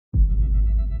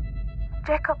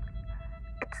Jacob,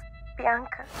 it's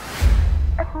Bianca.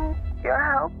 I need your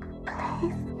help,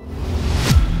 please.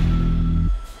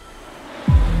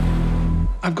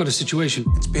 I've got a situation.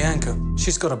 It's Bianca.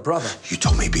 She's got a brother. You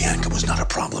told me Bianca was not a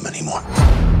problem anymore.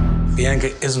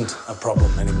 Bianca isn't a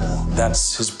problem anymore.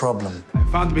 That's his problem. I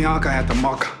found Bianca at the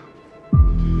mock.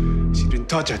 She didn't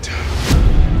touch it. Hey,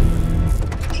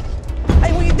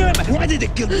 what are you doing, man? Why did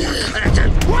it kill me?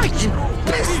 Why?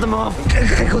 Piss them off.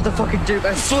 Pick up the fucking dude,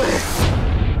 I swear.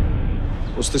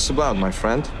 What's this about, my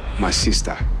friend? My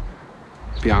sister,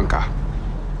 Bianca.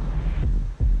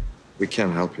 We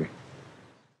can't help you.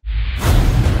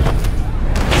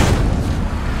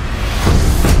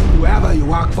 Whoever you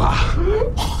work for,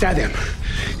 tell them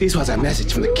this was a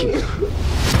message from the king.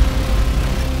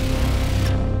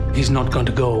 He's not going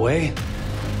to go away.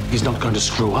 He's not going to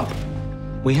screw up.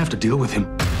 We have to deal with him.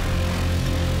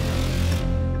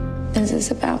 Is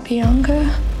this about Bianca?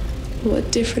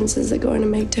 What difference is it going to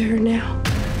make to her now?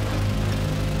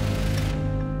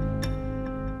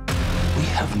 We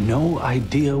have no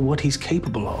idea what he's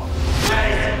capable of.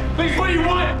 Hey, please, what do you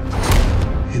want?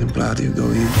 In the blood you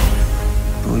go in.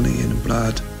 Only in the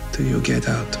blood till you get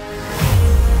out.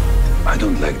 I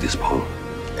don't like this, Paul.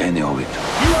 Any of it.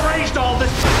 You arranged all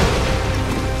this.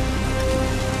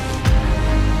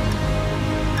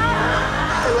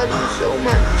 I love you so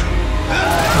much.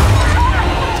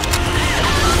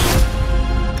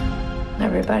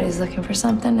 Everybody's looking for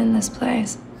something in this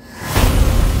place.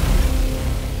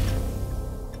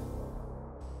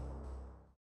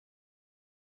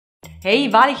 Hey,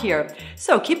 Vali here.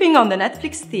 So, keeping on the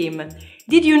Netflix theme,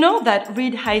 did you know that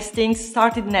Reed Hastings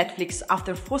started Netflix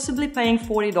after forcibly paying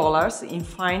 $40 in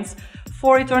fines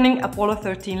for returning Apollo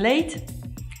 13 late?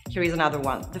 Here is another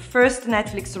one. The first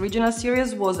Netflix original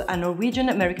series was a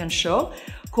Norwegian-American show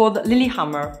called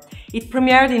Lillehammer. It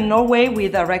premiered in Norway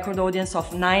with a record audience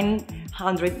of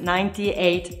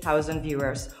 998,000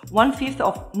 viewers, 1/5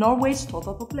 of Norway's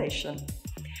total population.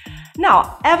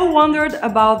 Now, ever wondered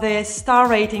about the star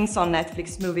ratings on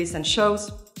Netflix movies and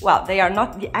shows? Well, they are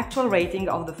not the actual rating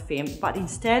of the film, but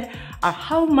instead are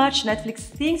how much Netflix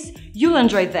thinks you'll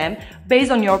enjoy them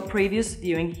based on your previous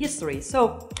viewing history.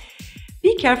 So,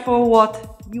 be careful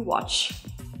what you watch.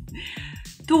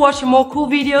 To watch more cool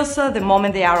videos the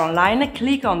moment they are online,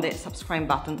 click on the subscribe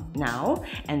button now,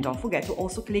 and don't forget to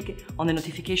also click on the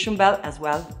notification bell as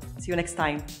well. See you next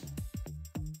time.